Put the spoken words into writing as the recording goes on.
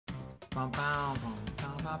Hey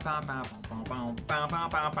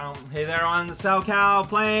there on the SoCal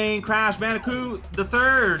playing Crash Bandicoot the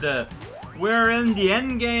Third. We're in the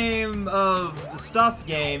end game of the stuff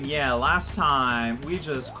game. Yeah, last time we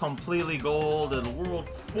just completely golded world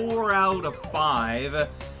 4 out of 5.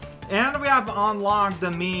 And we have unlocked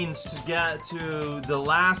the means to get to the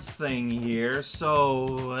last thing here. So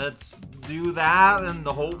let's do that and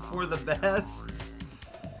hope for the best.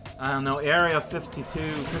 I don't know, Area 52,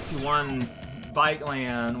 51 Bike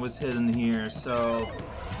Land was hidden here, so...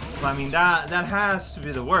 I mean, that has to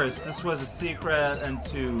be the worst. This was a secret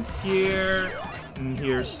into here, and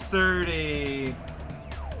here's 30...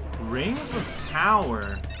 Rings of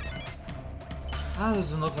Power. That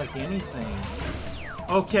doesn't look like anything.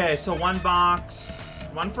 Okay, so one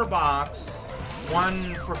for box,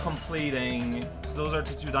 one for completing. So those are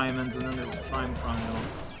the 2 diamonds, and then there's a time trial.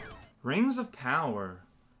 Rings of Power.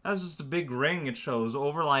 That's just a big ring it shows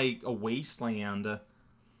over like a wasteland.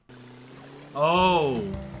 Oh,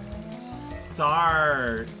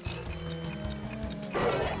 start.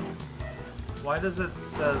 Why does it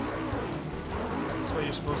says? Is this what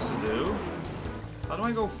you're supposed to do? How do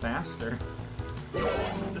I go faster?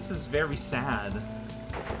 This is very sad.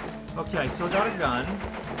 Okay, I still got a gun.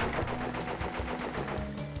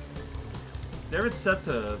 There it's set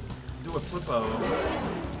to do a flippo.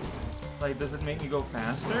 Like, does it make me go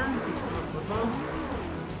faster? Do a flippo?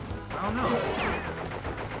 I don't know.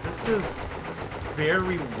 This is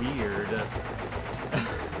very weird.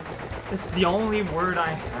 It's the only word I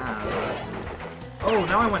have. Oh,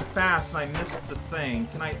 now I went fast and I missed the thing.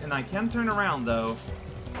 And I can turn around though.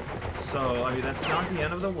 So, I mean, that's not the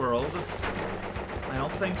end of the world. I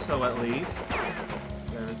don't think so, at least.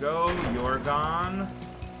 There we go. You're gone.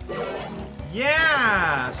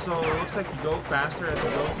 Yeah! So it looks like you go faster as you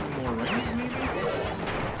go through more rings, maybe?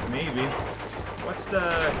 Maybe. What's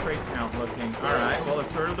the crate count looking? Alright, well, a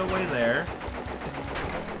third of the way there.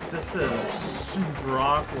 This is super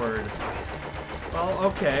awkward. Well,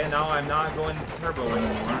 okay, now I'm not going turbo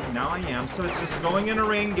anymore. Now I am. So it's just going in a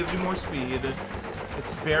ring, gives you more speed.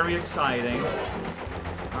 It's very exciting.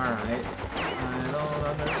 Alright. I don't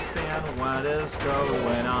understand what is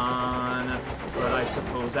going on, but I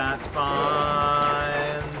suppose that's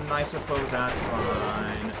fine. I suppose that's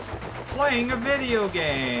fine. Playing a video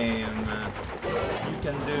game. You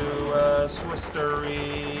can do a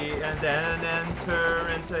Swistery and then enter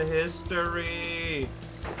into history.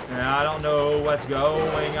 I don't know what's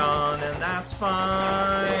going on, and that's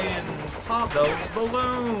fine. Pop those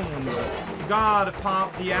balloons. You gotta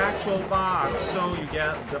pop the actual box so you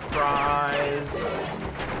get the prize.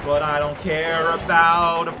 But I don't care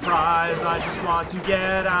about a prize, I just want to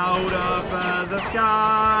get out of the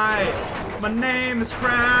sky. My name is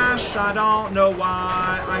Crash, I don't know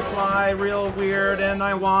why. I fly real weird and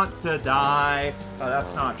I want to die. Oh,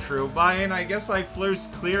 that's not true. But I guess I flew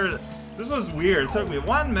clear. This was weird. It took me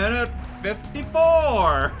 1 minute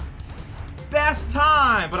 54. Best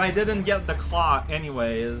time, but I didn't get the clock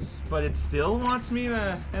anyways. But it still wants me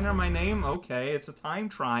to enter my name? Okay, it's a time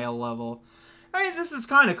trial level. I mean, this is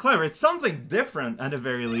kind of clever. It's something different, at the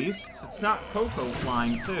very least. It's not Coco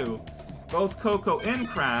flying, too. Both Coco and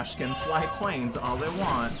Crash can fly planes all they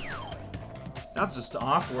want. That's just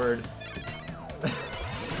awkward.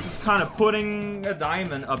 Just kind of putting a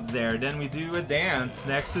diamond up there. Then we do a dance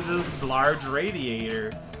next to this large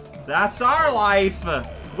radiator. That's our life!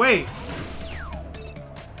 Wait.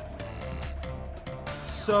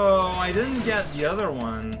 So, I didn't get the other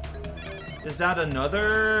one. Is that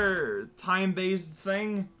another time-based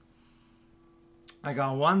thing? I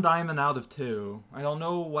got 1 diamond out of 2. I don't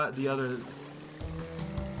know what the other...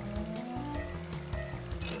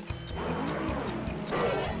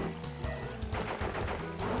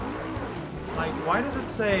 Like, why does it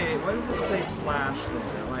say flash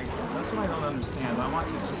there? Like, that's what I don't understand. I want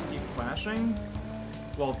to just keep flashing?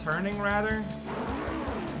 Well, turning, rather?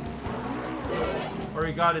 Or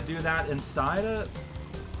you gotta do that inside it?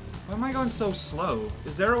 Why am I going so slow?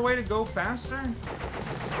 Is there a way to go faster?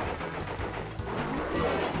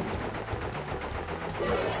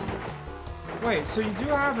 Wait, so you do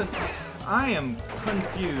have an... I am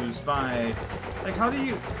confused by... Like, how do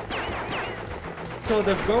you... So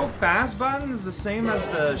the go fast button is the same as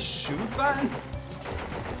the shoot button?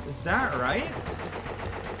 Is that right?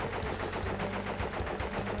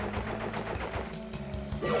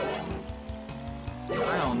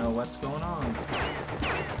 I don't know what's going on.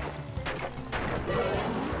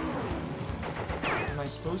 Am I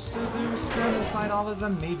supposed to do spin inside all of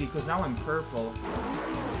them? Maybe, because now I'm purple.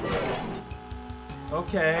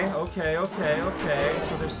 Okay.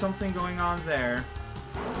 So there's something going on there.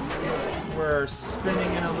 where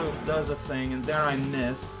spinning in a loop does a thing, and there I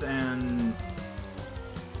missed, and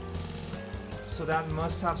so that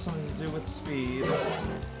must have something to do with speed.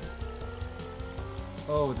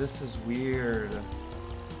 Oh, this is weird.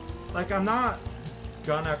 Like, I'm not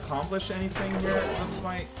gonna accomplish anything here, it looks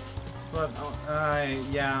like, but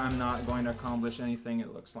yeah, I'm not going to accomplish anything,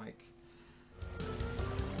 it looks like.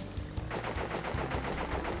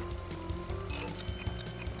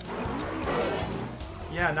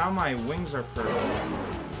 Yeah, now my wings are purple.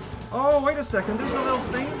 Oh, wait a second, there's a little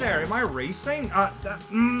thing there. Am I racing? How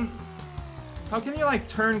can you, like,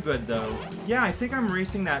 turn good, though? Yeah, I think I'm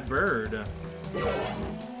racing that bird.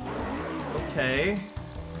 Okay.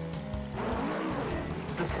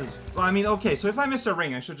 This is... Well, I mean, okay, so if I miss a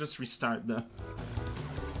ring, I should just restart, though.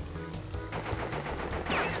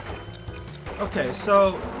 Okay,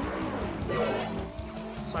 so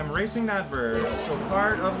I'm racing that bird, so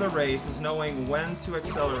part of the race is knowing when to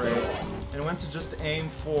accelerate and when to just aim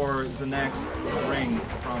for the next ring,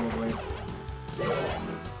 probably.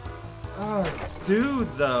 Oh,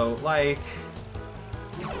 dude, though, like...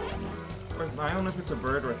 I don't know if it's a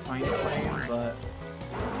bird or a tiny plane, but...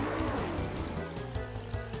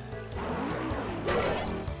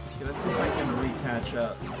 Okay, let's see if I can re-catch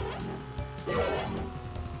up.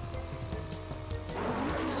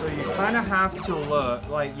 So you kind of have to look,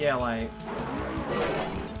 like, yeah, like,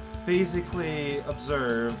 basically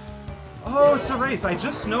observe. Oh, it's a race. I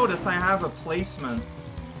just noticed I have a placement.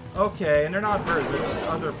 Okay, and they're not birds, they're just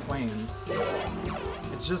other planes.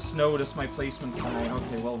 I just noticed my placement tonight.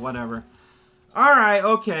 Okay, well, whatever. Alright,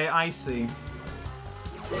 okay, I see.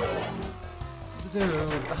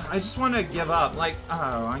 Dude, I just want to give up. Like,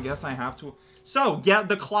 oh, I guess I have to. So, get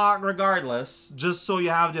the clock regardless, just so you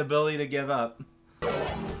have the ability to give up.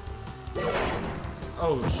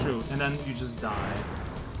 Oh, shoot, and then you just die.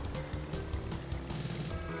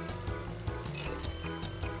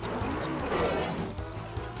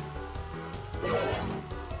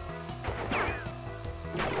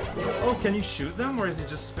 Oh, can you shoot them, or is he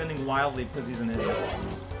just spinning wildly because he's an idiot?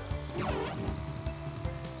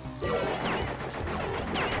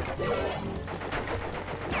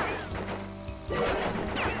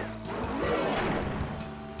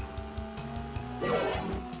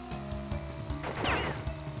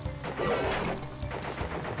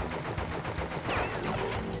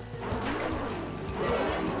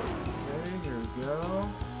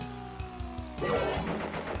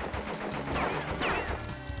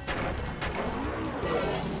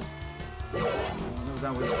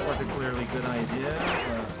 That was a particularly good idea,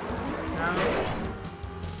 but now...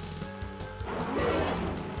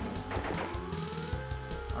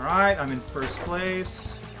 Alright, I'm in first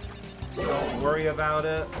place, so don't worry about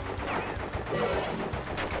it.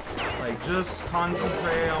 Like, just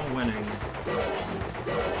concentrate on winning.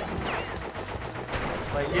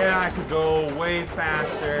 Like, yeah, I could go way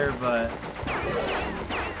faster, but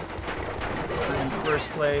I'm in first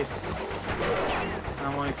place.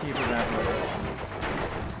 I want to keep it that way.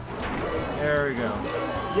 There we go.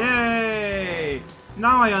 Yay!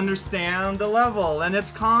 Now I understand the level and its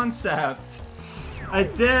concept. I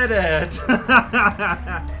did it!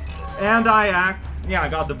 And yeah, I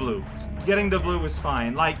got the blue. Getting the blue is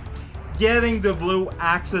fine. Like, getting the blue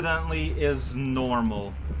accidentally is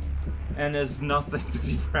normal. And is nothing to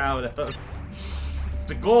be proud of. It's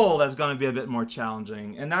the goal that's gonna be a bit more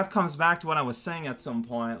challenging. And that comes back to what I was saying at some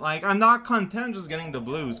point. Like, I'm not content just getting the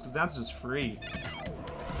blues, because that's just free.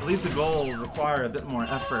 At least the goal will require a bit more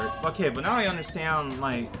effort. Okay, but now I understand,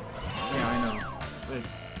 like... Yeah, I know.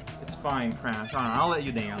 It's fine, Crash. I'll let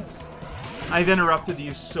you dance. I've interrupted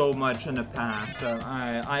you so much in the past, so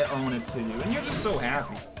I own it to you. And you're just so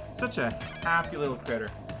happy. Such a happy little critter.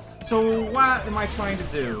 So what am I trying to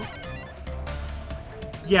do?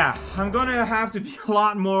 Yeah, I'm gonna have to be a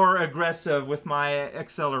lot more aggressive with my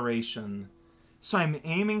acceleration. So I'm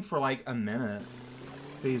aiming for like a minute,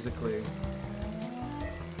 basically.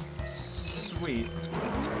 Sweet.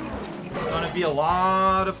 It's gonna be a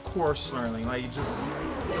lot of course learning. Like,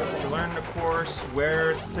 you learn the course,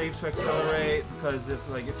 where it's safe to accelerate, because if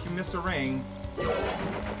you miss a ring,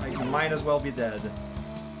 like, you might as well be dead.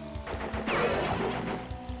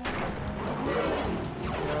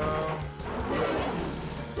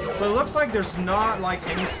 But it looks like there's not like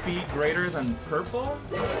any speed greater than purple.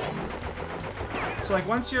 So like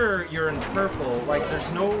once you're in purple, like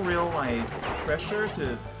there's no real like pressure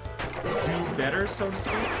to do better, so to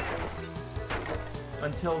speak,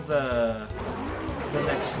 until the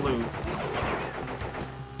next loop.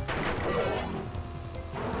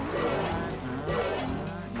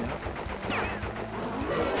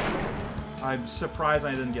 I'm surprised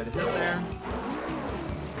I didn't get hit there.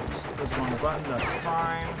 There's one button, that's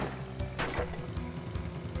fine.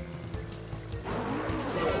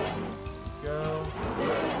 Go.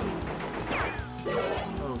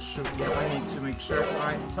 Oh shoot, yeah, I need to make sure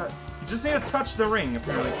I touch. You just need to touch the ring,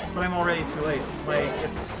 apparently. But I'm already too late. Like,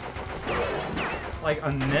 it's like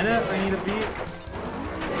a minute I need to beat.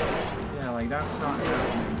 Yeah, like that's not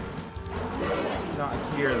happening.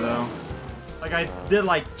 Not here though. Like I did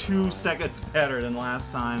like 2 seconds better than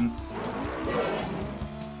last time.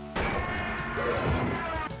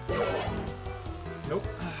 Nope.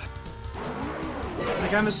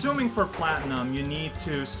 Like I'm assuming for platinum you need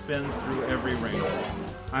to spin through every ring.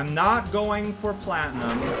 I'm not going for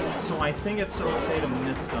platinum, so I think it's okay to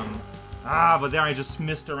miss some. Ah, but there I just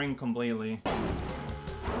missed the ring completely.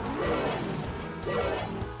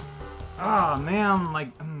 Ah, man,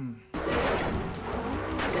 like...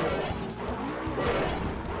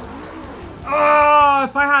 Oh,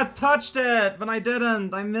 if I had touched it, but I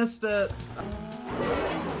didn't. I missed it.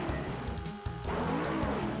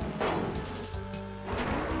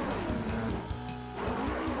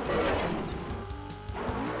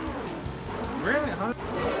 Really? How?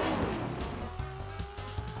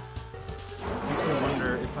 Makes me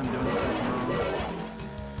wonder if I'm doing something wrong.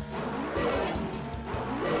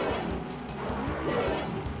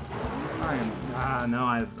 No,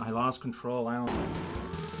 I lost control. I don't.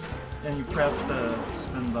 And you press the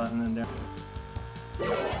spin button in there.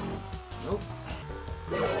 Nope.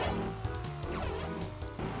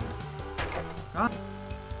 Huh?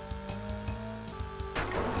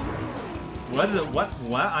 What?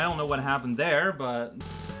 I don't know what happened there, but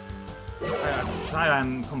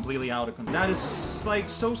I'm completely out of control. That is like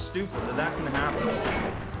so stupid that that can happen.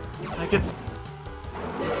 Like it's.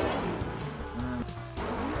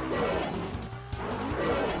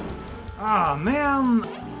 Ah, man.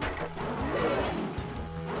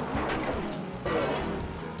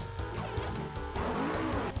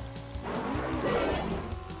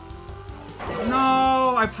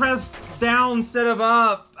 No, I pressed down instead of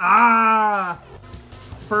up. Ah!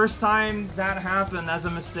 First time that happened as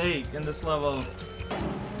a mistake in this level.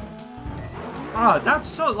 Ah, that's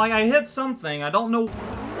so, like, I hit something. I don't know.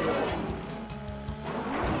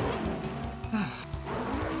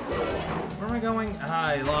 Where am I going? Ah,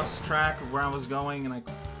 I lost track of where I was going and I...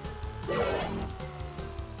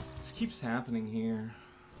 This keeps happening here.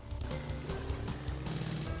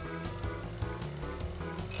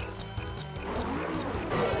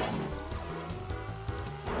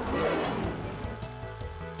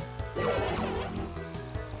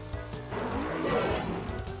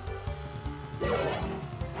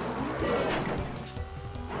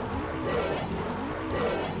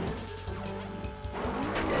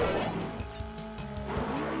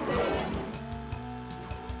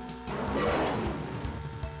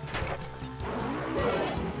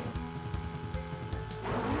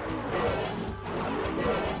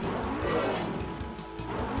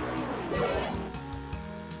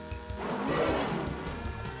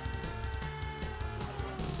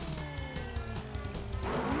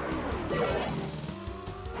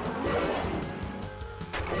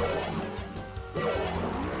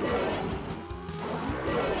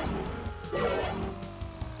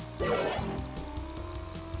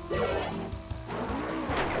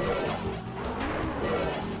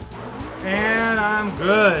 I'm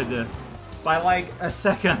good by like a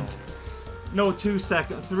second. No, 2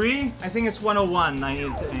 seconds. 3? I think it's 101 I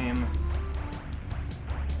need to aim.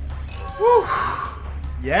 Woo!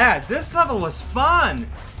 Yeah, this level was fun.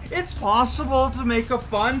 It's possible to make a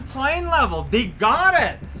fun plane level. They got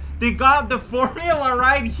it. They got the formula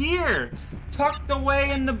right here, tucked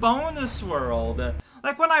away in the bonus world.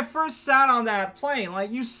 Like when I first sat on that plane,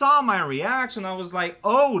 like you saw my reaction. I was like,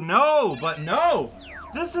 oh no, but no.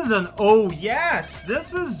 This is an oh yes,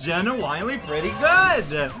 this is genuinely pretty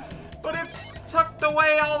good. But it's tucked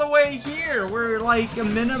away all the way here, where like a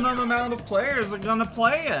minimum amount of players are gonna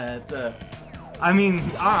play it. I mean,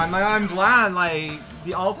 I'm glad like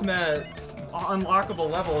the ultimate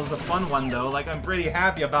unlockable level is a fun one though. Like I'm pretty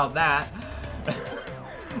happy about that.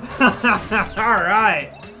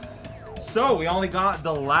 Alright. So we only got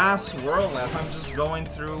the last world left. I'm just going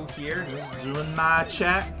through here, just doing my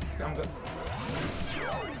check. I'm good.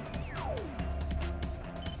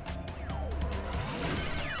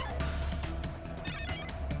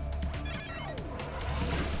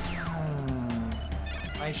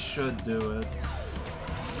 I should do it.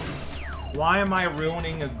 Why am I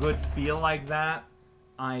ruining a good feel like that?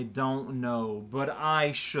 I don't know, but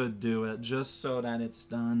I should do it just so that it's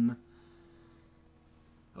done.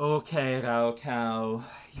 Okay, Rao Cow,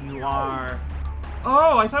 you are...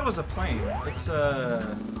 Oh, I thought it was a plane. It's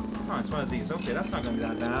a... Oh, it's one of these. Okay, that's not gonna be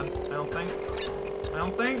that bad. I don't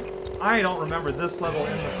think. I don't remember this level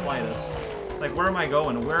in the slightest. Like, where am I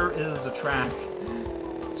going? Where is the track?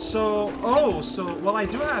 So, well, I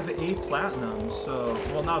do have a platinum, so,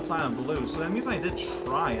 well, not a platinum blue, so that means I did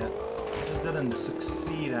try it. I just didn't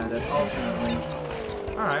succeed at it, ultimately.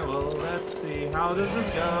 Alright, well, let's see. How does this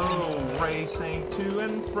go? Racing to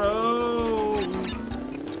and fro.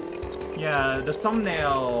 Yeah, the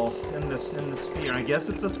thumbnail in the sphere. I guess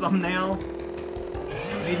it's a thumbnail.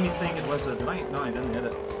 It made me think it was a... No, I didn't hit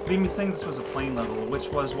it. It made me think this was a plane level, which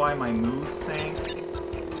was why my mood sank.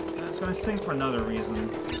 It's gonna sink for another reason,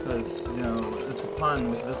 because, you know, it's a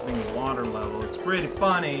pun with this being a water level. It's pretty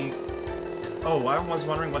funny. Oh, I was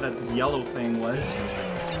wondering what that yellow thing was.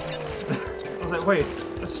 I was like, wait,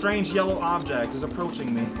 a strange yellow object is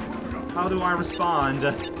approaching me. How do I respond?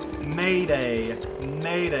 Mayday.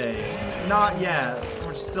 Mayday. Not yet.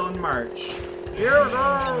 We're still in March. Here we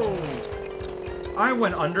go! I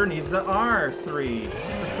went underneath the R3.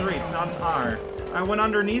 It's a 3, it's not an R. I went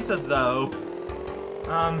underneath it, though.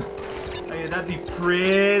 Hey, that'd be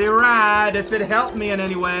pretty rad if it helped me in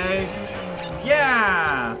any way.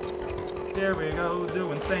 Yeah! Here we go,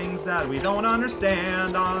 doing things that we don't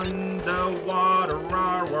understand. Underwater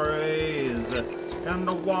our ways. In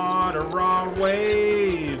the water our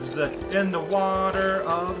waves. In the water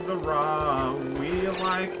of the raw, we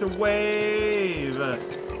like to wave. I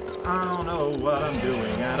don't know what I'm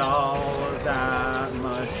doing at all. That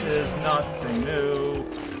much is nothing new.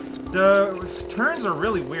 The turns are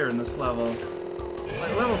really weird in this level.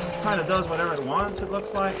 Like, level just kind of does whatever it wants, it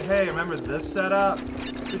looks like. Hey, remember this setup?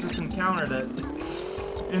 We just encountered it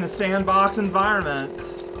in a sandbox environment.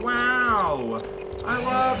 Wow! I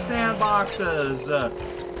love sandboxes!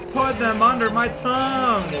 Put them under my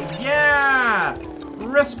tongue! Yeah!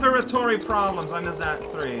 Respiratory problems, I missed that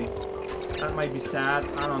 3. That might be sad,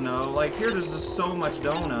 I don't know. Like, here there's just so much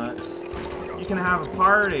donuts. You can have a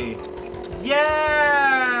party.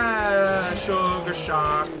 Yeah! Sugar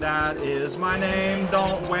Shock, that is my name.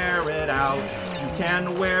 Don't wear it out. You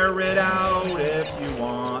can wear it out if you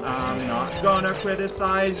want. I'm not gonna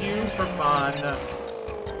criticize you for fun.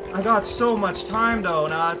 I got so much time,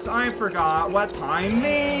 donuts, I forgot what time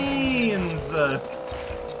means.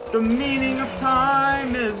 The meaning of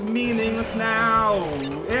time is meaningless now.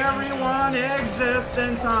 Everyone exists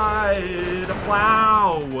inside a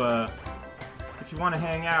plow. If you want to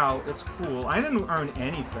hang out, it's cool. I didn't earn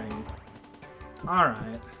anything.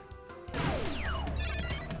 Alright.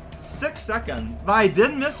 6 seconds. But I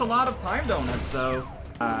did miss a lot of time donuts, though.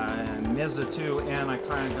 I missed it, too, and I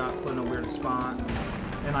kind of got put in a weird spot.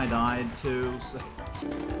 And I died, too. So.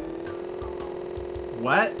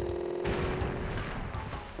 What?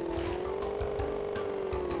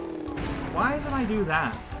 Why did I do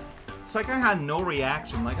that? It's like I had no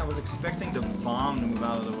reaction, like I was expecting the bomb to move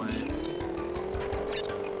out of the way.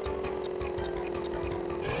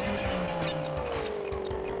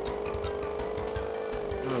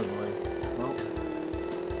 Oh boy. Well.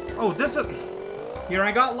 Oh, this is... Here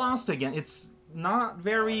I got lost again. It's not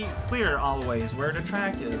very clear always where the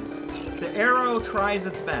track is. The arrow tries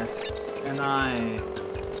its best, and I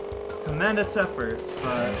commend its efforts,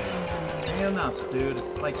 but... ain't enough, dude.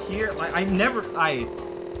 Like here, like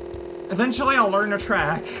eventually I'll learn the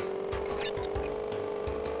track.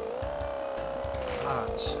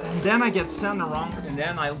 And then I get sent the wrong, and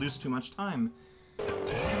then I lose too much time.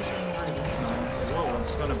 Whoa, I'm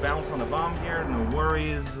just gonna bounce on the bomb here, no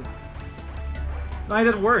worries. I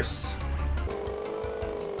did worse.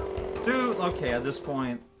 Dude, okay, at this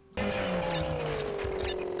point. Take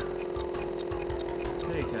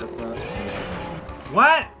it, but...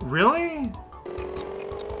 What? Really?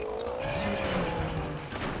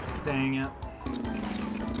 Dang it.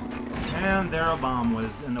 And there a bomb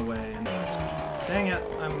was in the way. And dang it,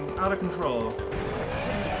 I'm out of control.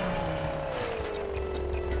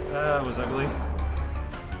 That was ugly.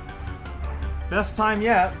 Best time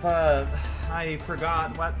yet, but I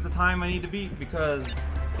forgot what the time I need to beat because...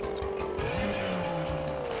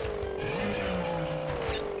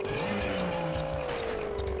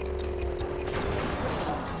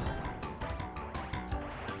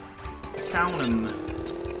 Count them.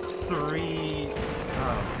 3...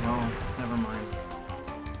 Oh, well, never mind.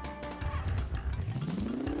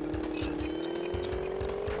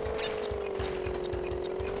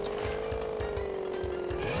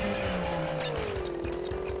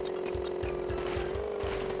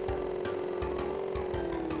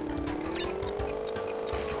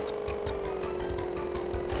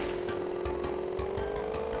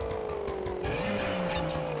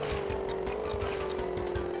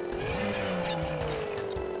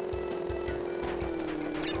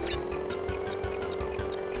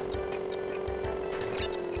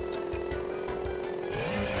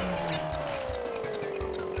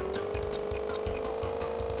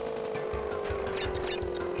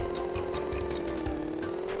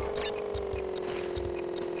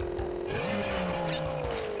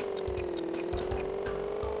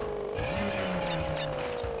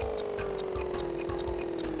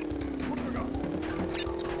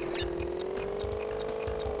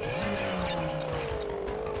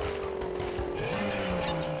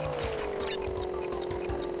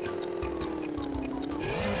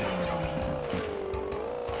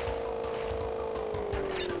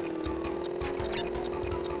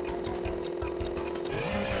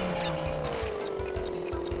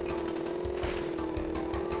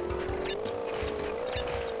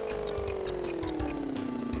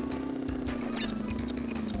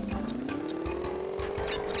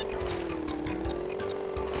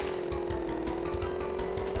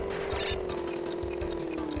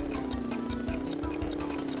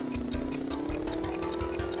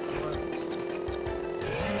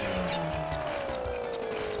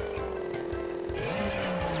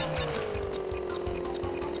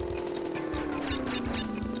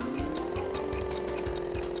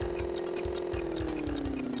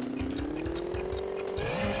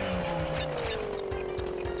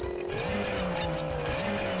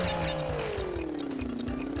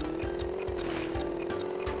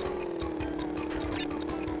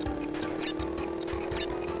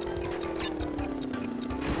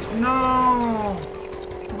 No!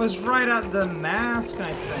 It was right at the mask,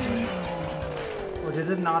 I think. Or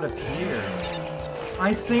did it not appear?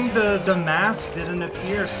 I think the mask didn't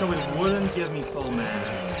appear, so it wouldn't give me full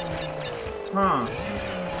mask. Huh.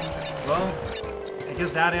 Well, I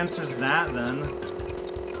guess that answers that then.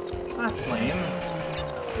 That's lame.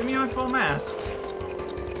 Give me my full mask.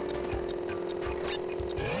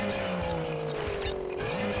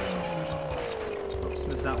 Oops,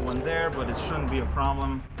 missed that one there, but it shouldn't be a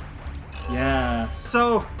problem. Yeah.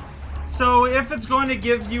 So if it's going to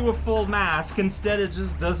give you a full mask, instead it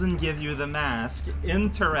just doesn't give you the mask.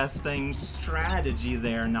 Interesting strategy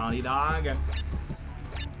there, Naughty Dog.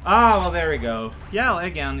 Ah, well, there we go. Yeah,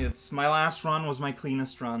 again, it's my last run was my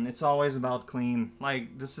cleanest run. It's always about clean.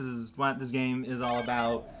 Like, this is what this game is all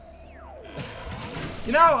about.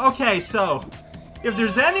 You know, okay, so, if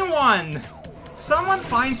there's anyone,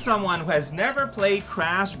 find someone who has never played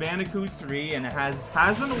Crash Bandicoot 3 and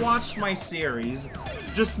hasn't watched my series,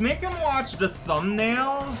 just make him watch the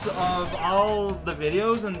thumbnails of all the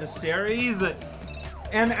videos in the series,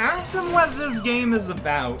 and ask him what this game is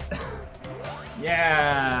about.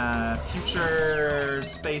 Yeah, future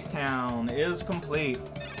Space Town is complete.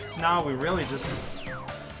 So now we really just...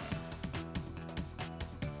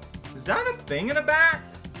 Is that a thing in the back?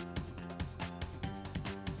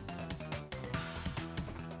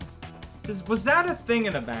 Was that a thing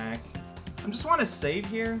in the back? I just want to save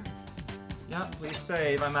here. Yeah, please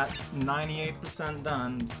save. I'm at 98%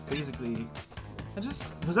 done, basically.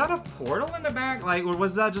 Was that a portal in the back? Like, or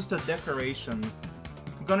was that just a decoration?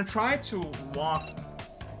 I'm gonna try to walk...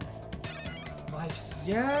 Like,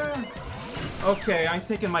 yeah? Okay, I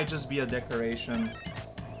think it might just be a decoration.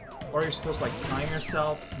 Or you're supposed to, like, time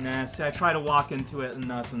yourself. Nah, see, I try to walk into it and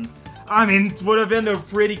nothing. I mean, it would have been a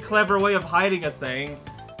pretty clever way of hiding a thing.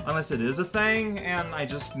 Unless it is a thing, and I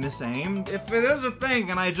just misaimed. If it is a thing,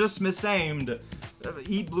 and I just misaimed,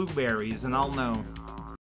 eat blueberries, and I'll know.